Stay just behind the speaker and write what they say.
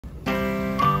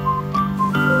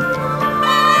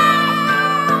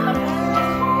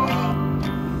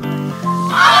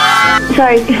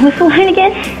Sorry, what's the line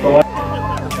again? I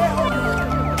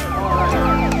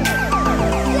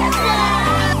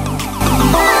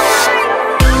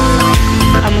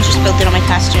almost just spilled it on my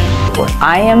costume.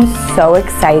 I am so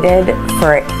excited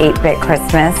for 8-Bit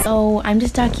Christmas. So I'm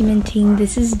just documenting.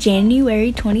 This is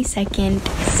January 22nd.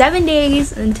 7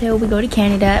 days until we go to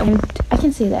Canada. And I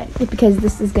can say that because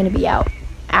this is going to be out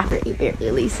after 8-Bit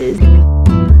releases.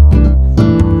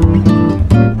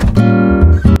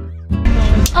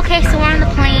 Okay, so we're on the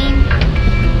plane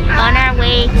on our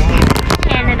way to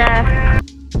Canada.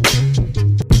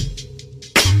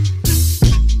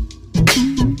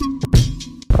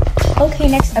 Okay,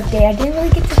 next update. I didn't really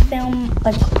get to film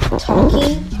like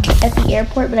talking at the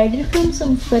airport, but I did film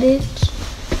some footage,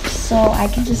 so I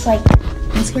can just like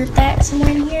insert that somewhere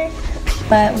in here.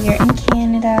 But we are in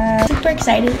Canada. Super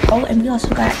excited. Oh, and we also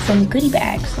got some goodie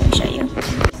bags. Let me show you.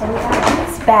 So we got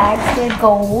these bags. They're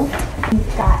gold.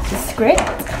 We've got the script.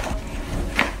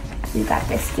 We got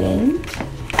this game.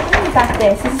 And we got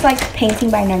this. This is like painting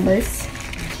by numbers.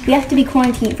 We have to be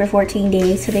quarantined for 14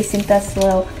 days, so they sent us a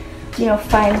little, you know,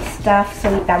 fun stuff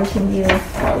so that we can do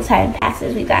all the time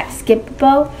passes. We've got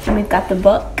Skip-Bo, and we've got the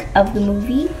book of the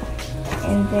movie,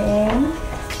 and then we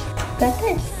got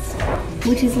this,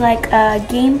 which is like a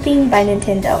game thing by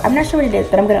Nintendo. I'm not sure what it is,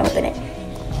 but I'm gonna open it.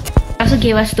 They also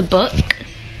gave us the book,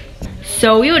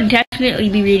 so we would definitely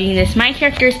be reading this. My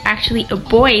character is actually a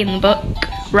boy in the book,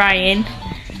 Ryan,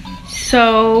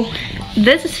 so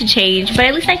this is a change, but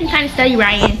at least I can kind of study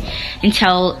Ryan and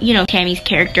tell, you know, Tammy's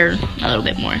character a little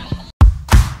bit more.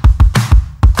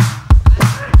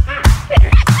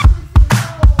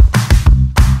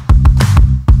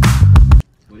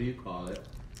 What do you call it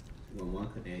when one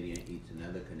Canadian eats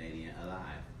another Canadian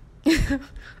alive?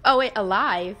 Oh wait,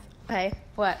 alive? Okay,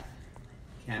 what?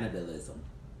 Cannibalism.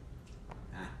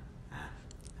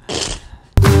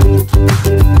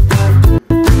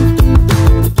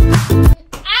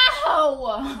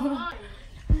 Ow!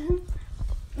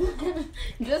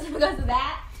 Just because of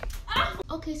that?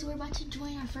 Okay, so we're about to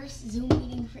join our first Zoom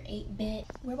meeting for 8-Bit.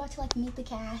 We're about to like meet the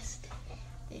cast,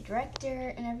 the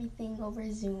director, and everything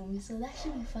over Zoom, so that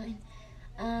should be fun.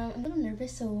 I'm a little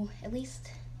nervous, so at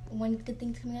least one good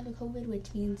thing's coming out of COVID,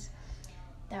 which means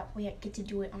that we get to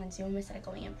do it on Zoom instead of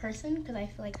going in person, because I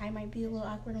feel like I might be a little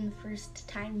awkward on the first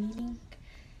time meeting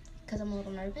because I'm a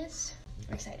little nervous.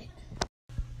 We're excited.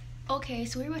 Okay,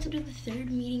 so we're about to do the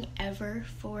third meeting ever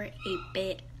for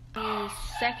 8-Bit. The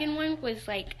second one was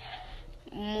like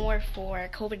more for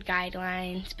COVID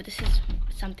guidelines, but this is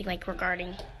something like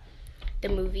regarding the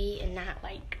movie and not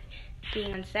like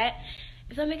being on set,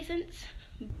 if that makes sense.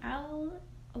 I'll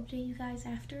update you guys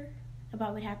after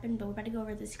about what happened, but we're about to go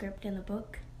over the script and the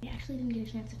book. I actually didn't get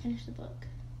a chance to finish the book.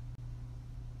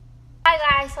 Hi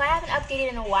guys, so I haven't updated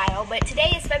in a while, but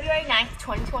today is February 9th,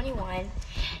 2021,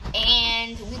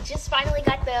 and we just finally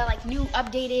got the like new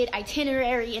updated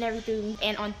itinerary and everything.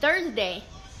 And on Thursday,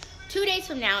 2 days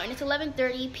from now, and it's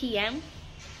 11:30 p.m.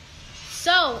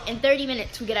 So in 30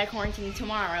 minutes we get our quarantine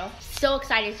tomorrow. So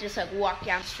excited to just like walk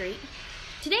down the street.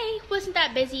 Today wasn't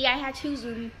that busy. I had 2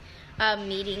 Zoom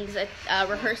meetings, a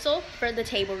rehearsal for the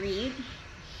table read.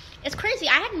 It's crazy.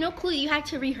 I had no clue you had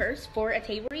to rehearse for a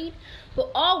table read,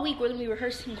 but all week we're gonna be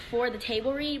rehearsing for the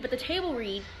table read. But the table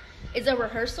read is a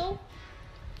rehearsal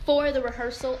for the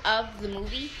rehearsal of the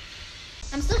movie.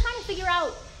 I'm still trying to figure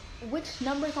out which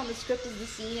numbers on the script is the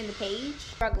scene in the page.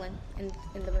 Struggling in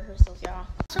the rehearsals, y'all.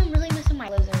 So I'm really missing my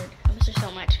lizard. I miss her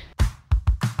so much.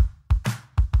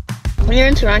 When you're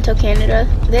in Toronto, Canada,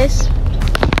 this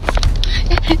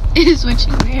is what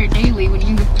you wear daily when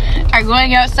you are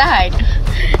going outside.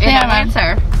 Yeah,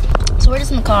 answer. So we're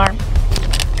just in the car.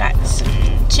 Got some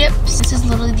chips. This is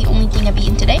literally the only thing I've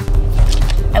eaten today.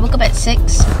 I woke up at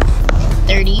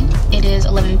 6:30. It is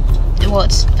 11. Well,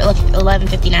 it's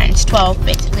 11:59. It's 12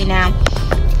 basically now,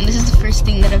 and this is the first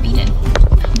thing that I've eaten.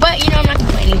 But you know, I'm not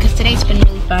complaining because today's been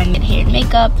really fun. Get hair and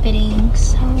makeup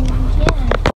fittings. So yeah.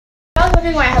 I was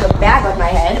wondering why I have a bag on my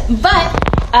head, but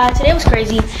today was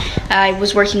crazy. I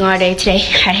was working all day today.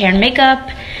 Had hair and makeup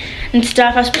and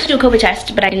stuff. I was supposed to do a COVID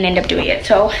test, but I didn't end up doing it.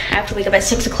 So I have to wake up at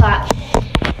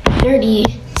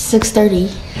 6:30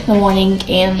 in the morning,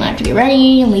 and I have to get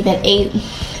ready and leave at 8.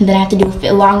 And then I have to do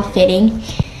a long fitting,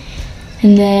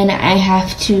 and then I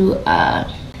have to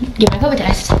get my COVID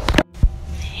test.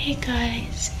 Hey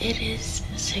guys, it is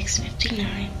 6:59.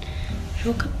 I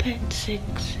woke up at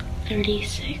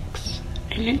 6:36.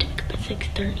 I meant to wake up at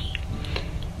 6:30,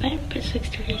 but I went up at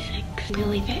 6:36. We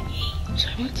leave at 8, so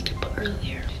I want to get up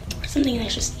earlier. Something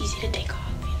that's just easy to take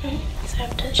off, you know? So I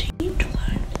have to change a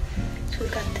lot. So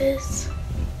we've got this.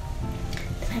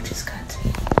 Then I've just got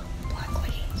black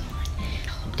leggings on.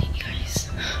 I'll update you guys.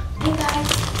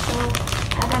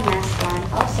 on.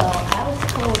 Also, I was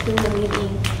told through the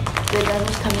meeting the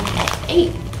driver's coming at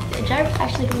 8. The driver's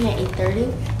actually coming at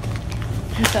 8:30.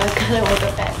 So I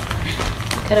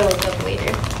gotta wake up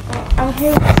later. I'm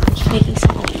here making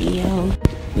some oatmeal.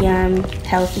 Yum,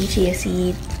 healthy chia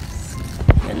seeds.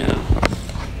 You know.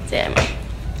 Damn.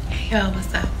 Yo,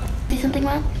 what's up? Do something,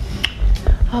 Mom?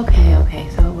 Okay,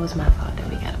 so it was my fault that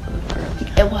we got up a little early.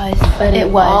 It was, but it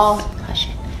was. Hush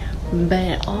it. But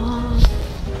it all,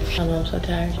 I know I'm so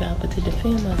tired, y'all, but to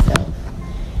defend myself,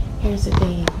 here's the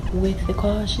thing. With the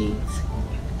call sheets,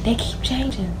 they keep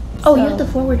changing. Oh, So, you have to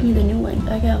forward me the new one.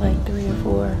 I got like 3 or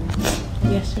 4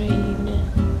 yesterday evening.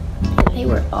 They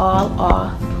were all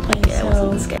off. Like, And it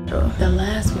wasn't the schedule. the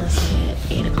last one said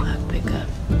 8 o'clock pickup.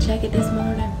 Check it this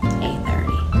morning,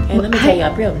 8:30. And let me tell you,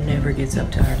 April never gets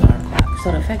up to her alarm clock.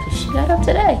 So the fact that she got up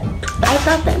today, I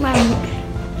thought that my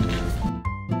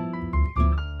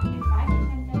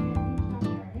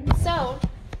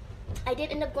I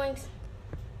did end up going.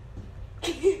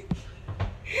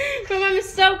 My mom is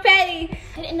so petty.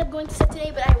 I did end up going to set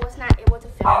today, but I was not able to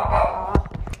film at all.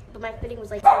 But my fitting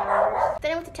was like 2 hours.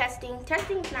 Then I went to testing.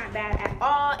 Testing is not bad at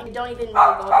all, and you don't even really go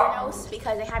up your nose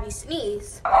because they have you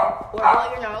sneeze or blow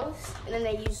your nose, and then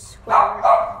they use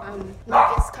whatever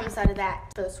mucus comes out of that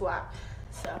to swap.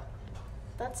 So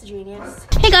that's genius.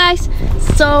 Hey guys,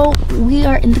 so we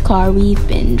are in the car. We've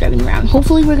been driving around.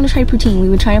 Hopefully we're gonna try poutine. We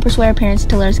were trying to persuade our parents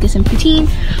to let us get some poutine.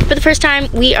 For the first time,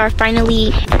 we are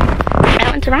finally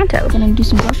out in Toronto. We're gonna do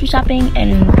some grocery shopping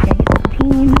and we're gonna get some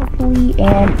poutine hopefully.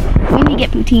 And when we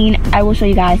get poutine, I will show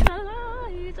you guys.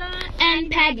 And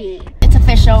Peggy. It's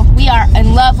official. We are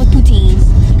in love with poutine.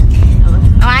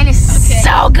 Mine is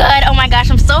so good. Oh my gosh,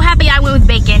 I'm so happy I went with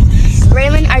bacon.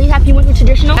 Raylan, are you happy you went with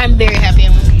traditional? I'm very happy I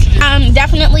went with traditional.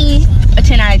 Definitely a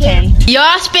 10 out of 10.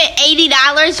 Y'all spent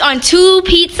 $80 on 2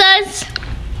 pizzas.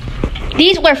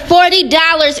 These were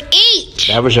 $40 each.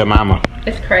 That was your mama.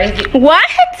 It's crazy. What?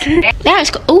 That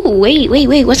is oh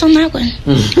wait, what's on that one?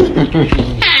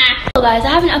 So guys, I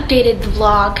haven't updated the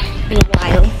vlog in a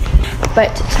while,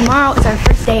 but tomorrow is our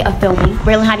first day of filming.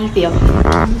 Raylan, how do you feel?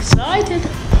 I'm excited.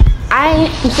 I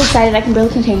am so excited I can barely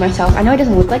contain myself. I know it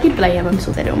doesn't look like it, but I am. I'm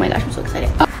so excited. Oh my gosh, I'm so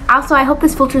excited. Also, I hope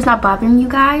this filter is not bothering you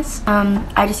guys.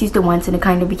 I just used it once and it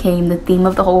kind of became the theme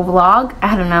of the whole vlog.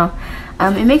 I don't know.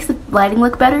 It makes the lighting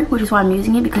look better, which is why I'm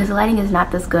using it, because the lighting is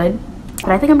not this good.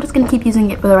 But I think I'm just gonna keep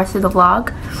using it for the rest of the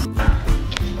vlog.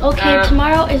 Okay,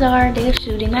 tomorrow is our day of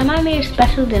shooting. My mom made a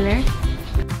special dinner,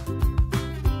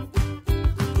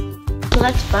 so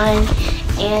that's fun.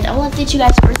 And I will update you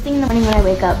guys first thing in the morning when I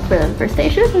wake up for the first day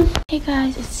of shooting. Hey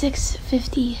guys, it's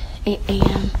 6:58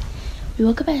 a.m. We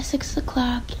woke up at 6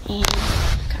 o'clock and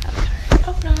got our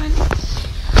outfit on.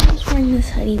 I'm just wearing this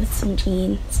hoodie with some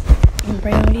jeans. And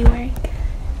Brandon, what are you wearing?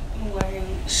 I'm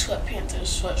wearing sweatpants and a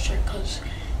sweatshirt because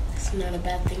it's not a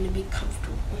bad thing to be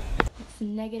comfortable. It's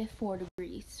 -4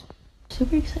 degrees.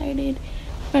 Super excited.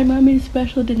 My mom made a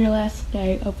special dinner last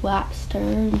night of lobster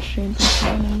and shrimp and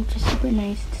salmon, which is super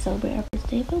nice to celebrate our first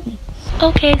day of filming.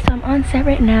 Okay, so I'm on set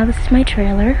right now. This is my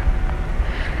trailer.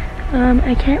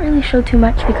 I can't really show too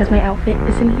much because my outfit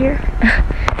is in here.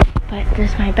 But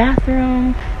there's my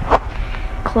bathroom,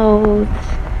 clothes,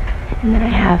 and then I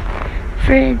have a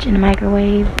fridge and a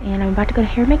microwave, and I'm about to go to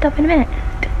hair and makeup in a minute.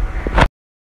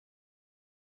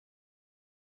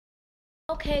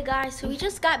 Okay guys, so we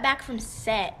just got back from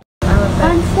set.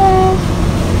 On set.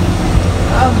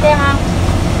 Oh damn.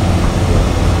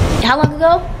 How long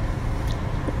ago?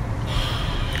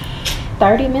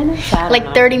 30 minutes?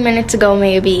 Like 30 minutes ago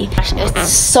maybe.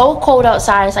 It's so cold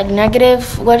outside. It's like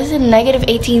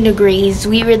 -18 degrees.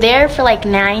 We were there for like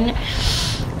 9,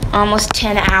 almost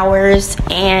 10 hours,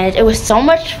 and it was so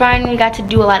much fun. We got to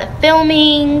do a lot of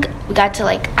filming. We got to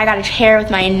I got a chair with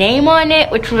my name on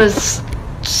it, which was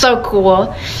so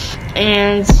cool.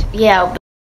 And yeah,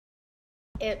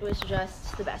 it was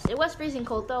just the best. It was freezing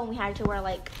cold though, and we had to wear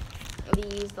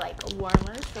these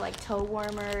warmers, so toe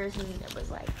warmers, and it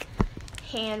was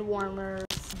hand warmers,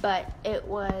 but it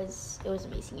was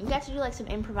amazing. We got to do some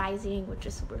improvising, which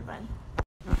was super fun.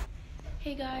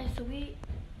 Hey guys, so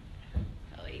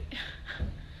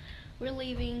we're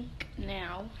leaving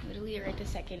now. Literally right this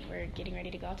second. We're getting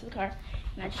ready to go out to the car,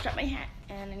 and I just dropped my hat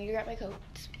and I need to grab my coat.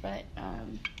 But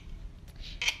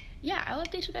yeah, I'll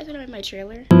update you guys when I'm in my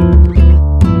trailer.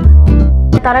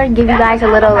 I thought I'd give you guys a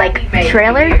little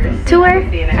trailer tour,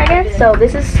 I guess. So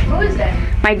this is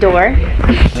my door.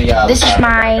 This is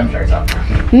my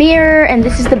mirror, and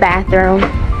this is the bathroom.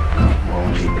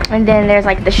 And then there's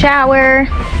the shower,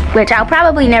 which I'll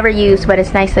probably never use, but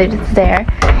it's nice that it's there.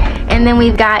 And then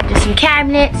we've got just some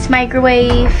cabinets,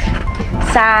 microwave,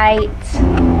 sides,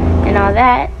 and all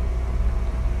that.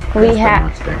 We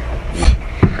have,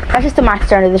 that's just a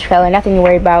monster under the trailer, nothing to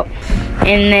worry about.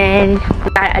 And then we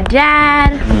got a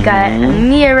dad, we got a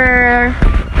mirror,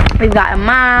 we've got a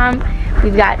mom,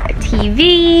 we've got a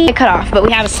TV. It cut off, but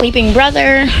we have a sleeping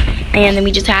brother, and then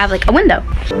we just have like a window.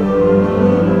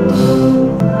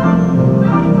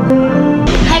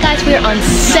 Hi guys, we are on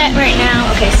set right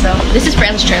now. Okay, so this is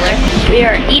Braylon's trailer. We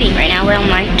are eating right now, we're on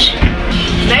lunch.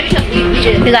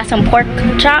 We got some pork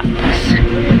chops,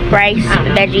 rice,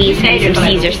 veggies, and some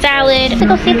Caesar salad. Let's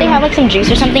go see if they have like some juice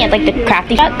or something at like the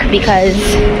crafty truck because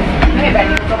I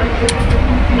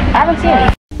haven't seen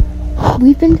it.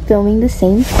 We've been filming the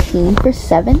same scene for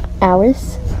 7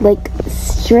 hours, like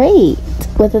straight,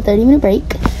 with a 30-minute break,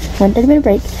 1 30-minute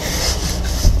break,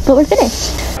 but we're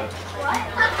finished.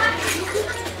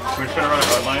 We're just gonna run a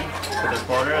hardline to this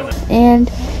border and then... And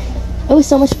it was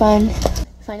so much fun.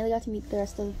 Finally got to meet the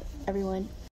rest of everyone.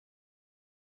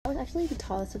 I was actually the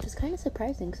tallest, which is kind of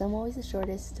surprising because I'm always the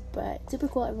shortest, but super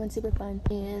cool, everyone's super fun,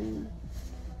 and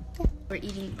yeah. We're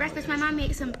eating breakfast. My mom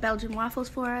made some Belgian waffles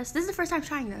for us. This is the first time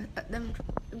trying them,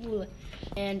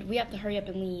 and we have to hurry up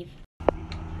and leave.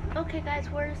 Okay guys,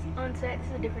 we're on set. This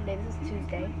is a different day. This is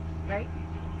Tuesday, right?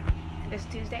 This is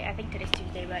Tuesday? I think today's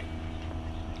Tuesday, but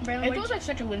Braylon, It feels like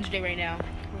such a Wednesday right now.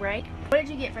 right? What did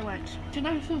you get for lunch?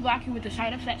 Chicken souvlaki with a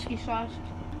side of Tzatziki sauce,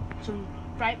 some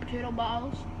fried potato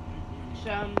balls,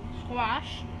 some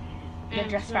squash, They're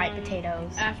just fried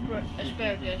potatoes.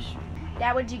 Asparagus.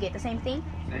 Dad, what did you get? The same thing?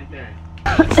 Same thing.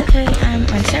 Okay, I'm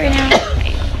on set right now.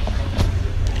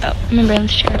 Oh, I'm in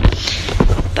Braylon's chair.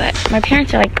 But my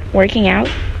parents are like working out.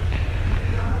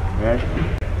 Right?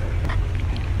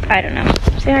 I don't know.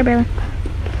 Say hi, Braylon.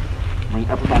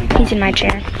 He's in my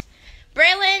chair.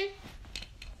 Braylon!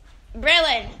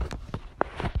 Braylon!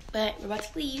 But we're about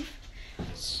to leave.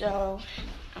 So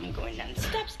I'm going down the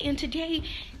steps, and today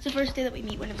is the first day that we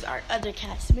meet one of our other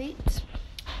castmates,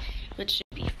 which should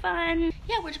be fun.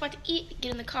 Yeah, we're just about to eat,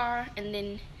 get in the car, and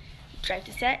then drive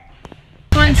to set.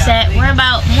 On set, we're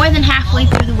about more than halfway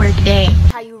through the work day.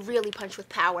 How you really punch with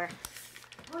power.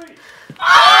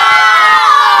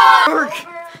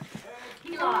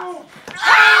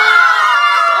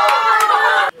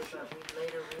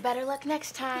 Better luck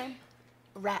next time,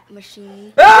 rat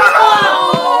machine.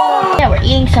 Yeah, we're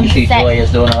eating some set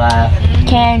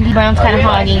candy. Brown's kind of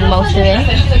hogging most of it.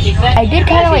 I did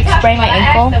kind of like sprain my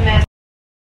ankle.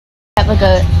 I have like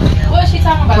a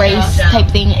brace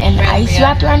type thing and ice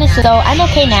wrapped around it, so I'm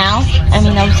okay now. I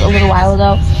mean, that was a little while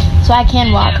ago, so I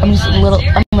can walk. I'm just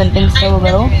I'm limping still a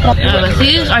little.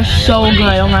 These are so good,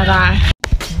 oh my gosh.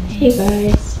 Hey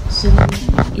guys, so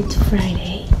it's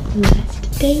Friday,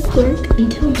 last day of work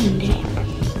until Monday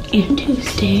and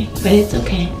Tuesday, but it's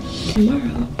okay.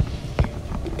 Tomorrow,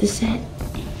 the set,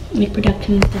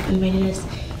 mid-production and stuff invited us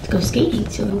to go skating,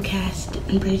 so we'll cast.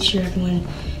 I'm pretty sure everyone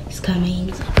is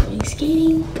coming, so we're going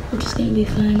skating, which is gonna be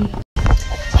fun.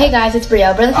 Hey guys, it's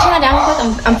Brielle. Brother, turn that down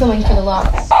real quick. I'm filming for the vlog.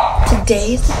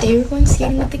 Today is the day we're going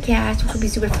skating with the cast, which will be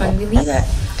super fun. We leave at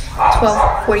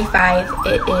 12:45.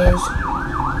 It is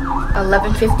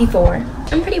 11:54.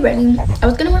 I'm pretty ready. I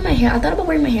was gonna wear my hair. I thought about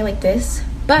wearing my hair like this,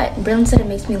 but Braylon said it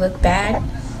makes me look bad,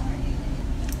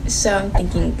 so I'm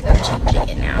thinking of changing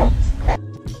it now.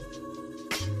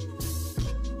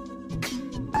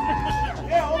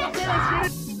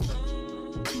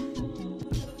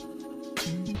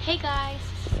 Hey guys,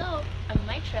 so I'm in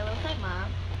my trailer with my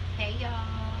mom. Hey y'all.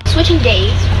 Switching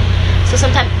days. So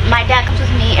sometimes my dad comes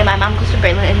with me and my mom goes to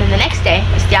Braylon, and then the next day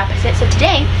it's the opposite. So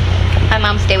today my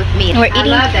mom stay with me. And we're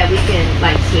eating. I love that we can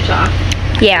like switch off.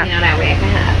 Yeah. You know, that way I can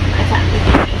have my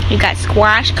time. You got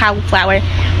squash, cauliflower,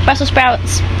 Brussels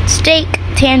sprouts, steak,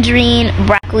 tangerine,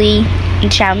 broccoli,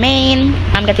 and chow mein.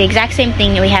 I've got the exact same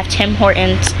thing, and we have Tim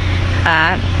Hortons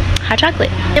hot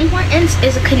chocolate. Tim Hortons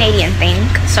is a Canadian thing,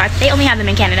 so they only have them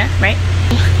in Canada, right?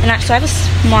 And so I have a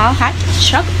small hot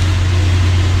chocolate.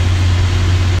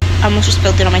 I almost just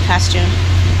spilled it on my costume.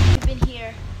 We've been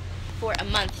here for a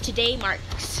month. Today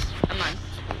marks a month,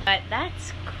 but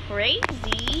that's crazy.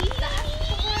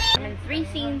 I'm in 3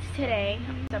 scenes today.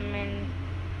 So I'm in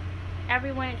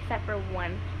everyone except for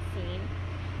 1 scene,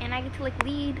 and I get to like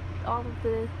lead all of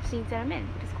the scenes that I'm in,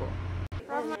 which is cool. 3,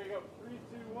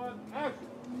 2, 1, action!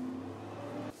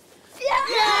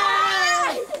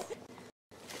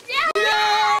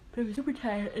 I'm super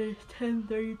tired. It's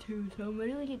 10:32, so I'm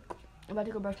literally about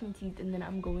to go brush my teeth, and then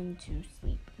I'm going to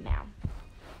sleep now.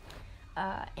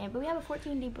 But we have a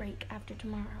 14-day break after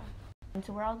tomorrow, and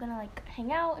so we're all gonna like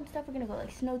hang out and stuff. We're gonna go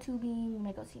like snow tubing. We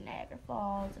might go see Niagara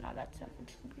Falls and all that stuff, which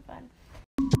is gonna be fun.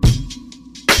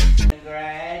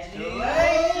 Congratulations!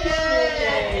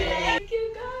 Thank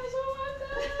you guys, oh my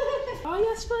god. Oh,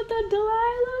 y'all spelled that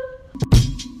Delilah?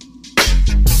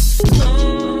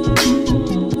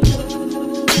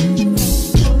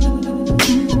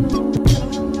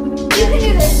 You can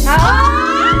do this.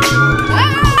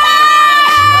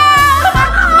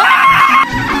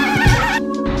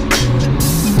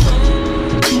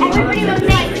 Everybody was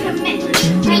saying commit.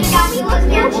 Make me look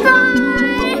your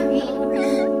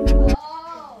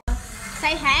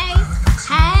Say hey.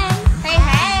 Hey. Say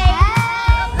hey.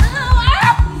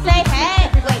 Say hey.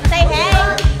 Wait, say hey.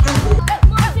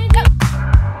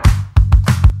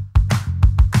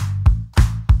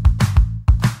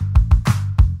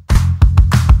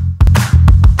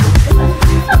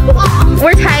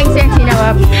 We're tying Santino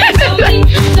up.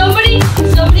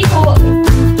 Somebody call.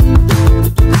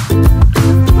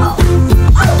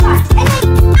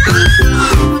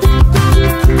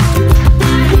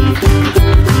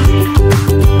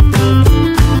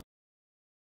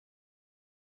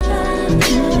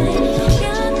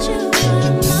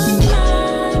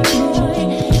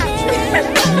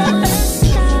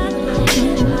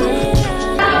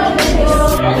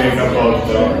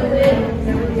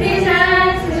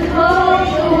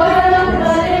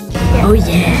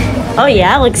 Oh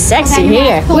yeah, I look sexy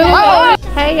here.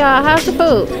 Hey y'all, how's the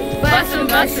food?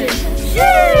 Bussin'.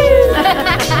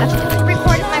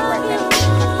 Recorded my birthday.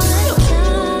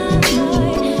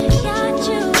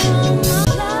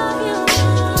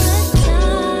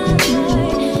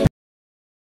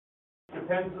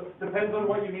 Depends on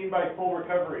what you mean by full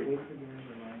recovery.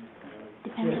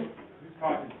 Depends Who's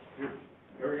talking?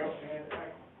 There we go.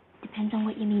 on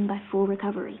what you mean by full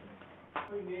recovery.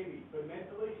 Maybe, but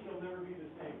mentally she'll never be the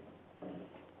same.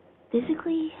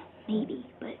 Physically, maybe,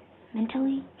 but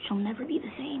mentally, she'll never be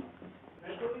the same.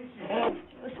 Mentally,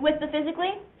 With the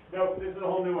physically? no, this is a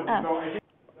whole new one. Oh. So, I think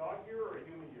dog year or a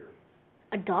human year?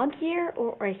 A dog year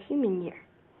or a human year?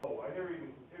 Oh, I never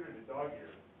even considered a dog year.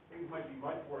 Things might be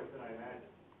much worse than I imagined.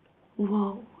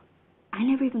 Whoa. I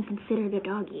never even considered a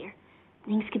dog year.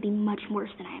 Things could be much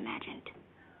worse than I imagined.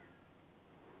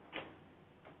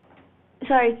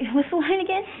 Sorry, what's the line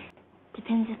again?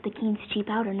 Depends if the Keens cheap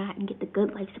out or not and get the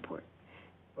good life support.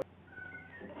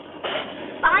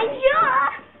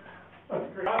 That's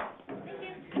great.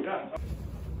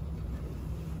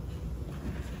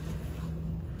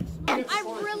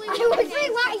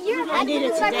 I did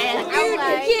it today.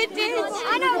 You did it.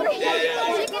 I know.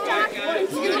 You can talk.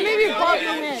 Maybe pop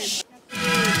your head.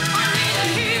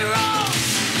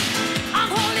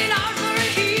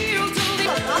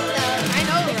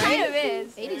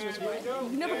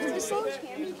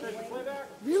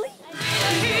 Really?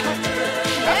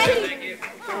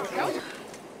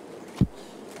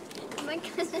 My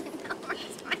cousin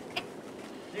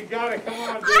You got it. Come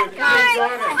on, dude.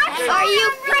 Are you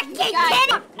freaking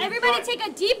kidding? Everybody take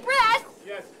a deep breath.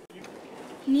 Yes.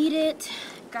 Need it.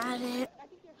 Got it.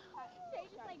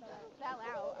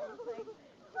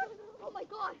 Oh my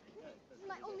god! This is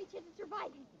my only chance of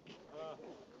surviving.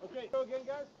 Okay, go again,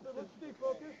 guys. So let's stay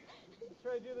focused. Let's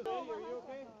try to do this. Are you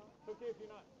okay? It's okay if you're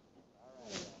not. All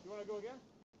right. You want to go again?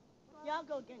 Yeah, I'll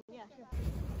go again. Yeah, sure.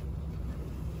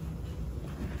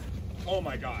 Oh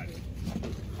my god.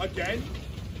 Again?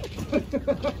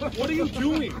 What are you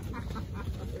doing?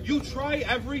 You try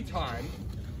every time.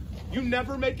 You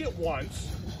never make it once.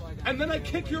 And then I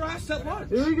kick your ass at lunch.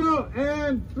 Here we go.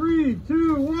 And 3,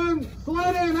 2, 1.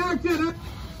 Slide in. Action.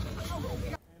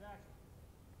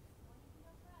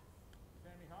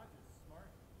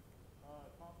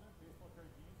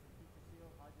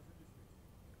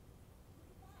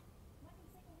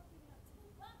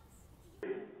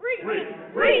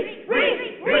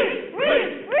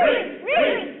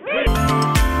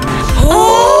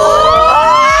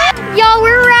 Yo,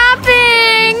 we're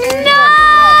rapping! No!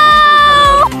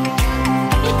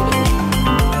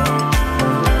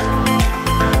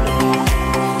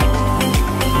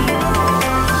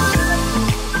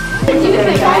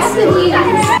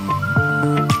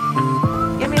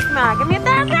 Give me a smile. Give me a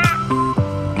thumbs up.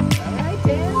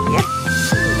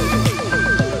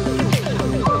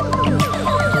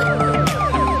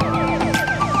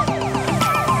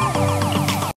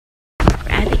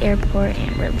 Airport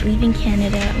and we're leaving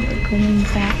Canada and we're going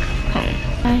back home.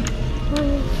 Bye.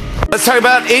 Let's talk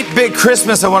about 8-Bit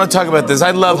Christmas. I want to talk about this. I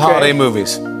love holiday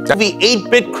movies. The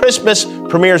 8-Bit Christmas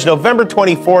premieres November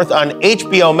 24th on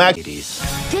HBO Max.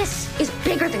 This is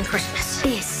bigger than Christmas.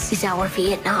 This is our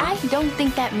Vietnam. I don't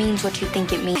think that means what you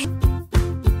think it means.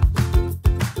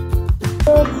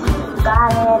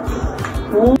 Got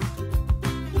it.